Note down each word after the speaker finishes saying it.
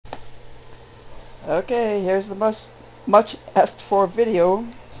Okay, here's the much asked for video. Of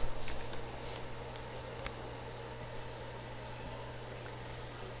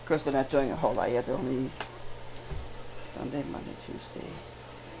course, they're not doing a whole lot yet. They're only Sunday, Monday, Tuesday.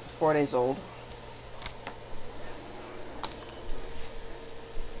 4 days old.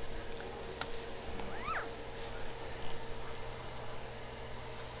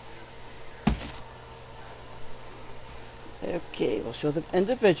 Okay, we'll show them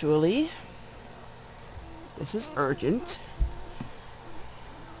individually. This is urgent.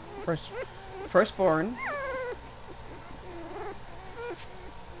 Firstborn.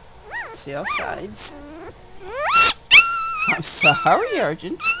 See all sides. I'm sorry,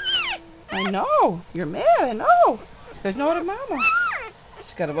 Urgent. I know. You're mad, I know. There's no other mama.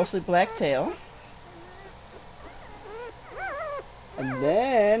 She's got a mostly black tail. And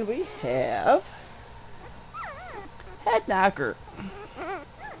then we have Head Knocker.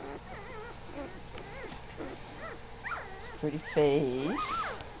 Pretty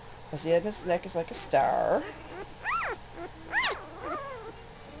face. As the end of his neck is like a star.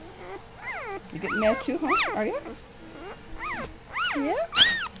 You getting mad too, huh? Are you? Yeah?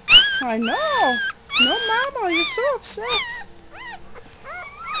 I know. No, Mama, you're so upset.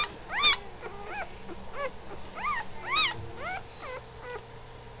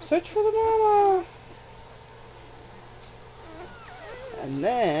 Search for the mama. And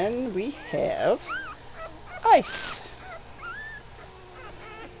then we have Ice.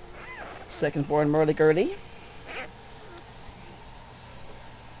 Second born Merly-Gurly.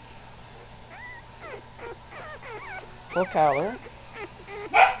 Full collar.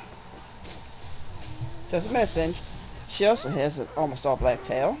 Doesn't mention, she also has an almost all black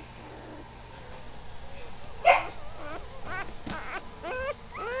tail.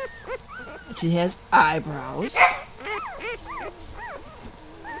 She has eyebrows.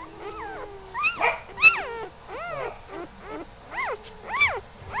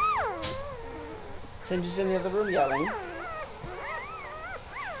 Cindy's in the other room yelling.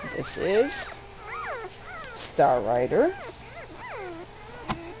 This is Star Rider.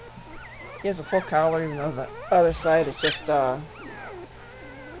 He has a full collar, even though the other side is just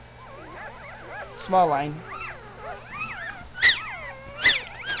small line.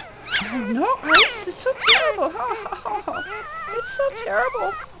 No, Ice, it's so terrible. It's so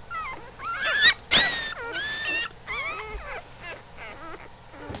terrible.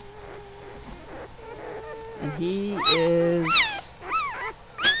 And he is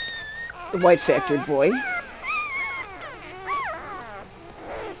the white factored boy.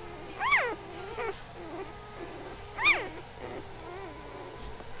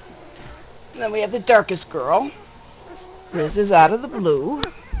 And then we have the darkest girl. This is out of the blue.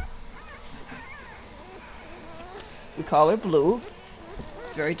 We call her Blue.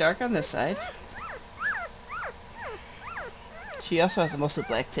 It's very dark on this side. She also has a mostly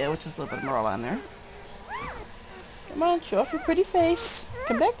black tail, which is a little bit of merle on there. Come on, show off your pretty face.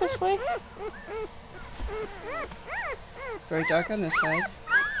 Come back this way. Very dark on this side.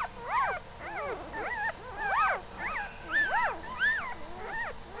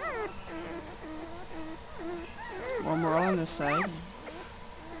 More merle on this side.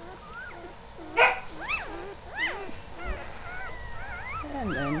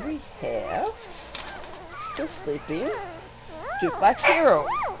 And then we have, still sleeping, Jukebox Hero.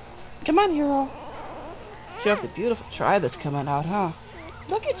 Come on, Hero. Show off the beautiful tri that's coming out, huh?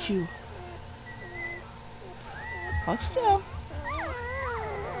 Look at you. Hold still.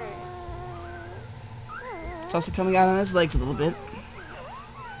 It's also coming out on his legs a little bit.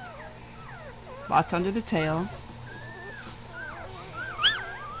 Lots under the tail.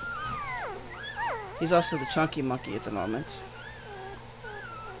 He's also the chunky monkey at the moment.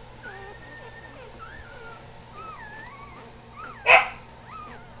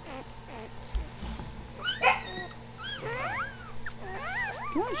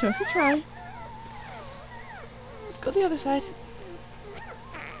 Come on, show off your tri. Go the other side.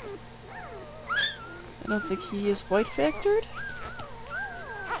 I don't think he is white factored.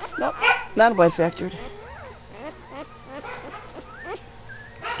 Nope, not white factored.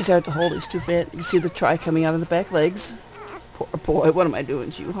 He's hard to hold, he's too fat. You can see the tri coming out of the back legs. Poor boy, what am I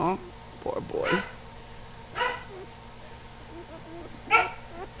doing to you, huh? Poor boy.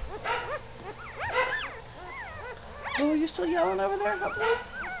 Oh, you're still yelling over there, huh, boy?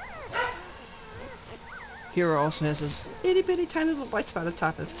 Hero also has this itty bitty tiny little white spot on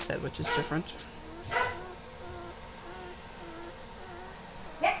top of his head, which is different.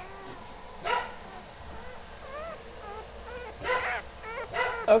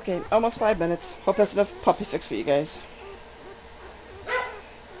 Okay, almost 5 minutes. Hope that's enough puppy fix for you guys.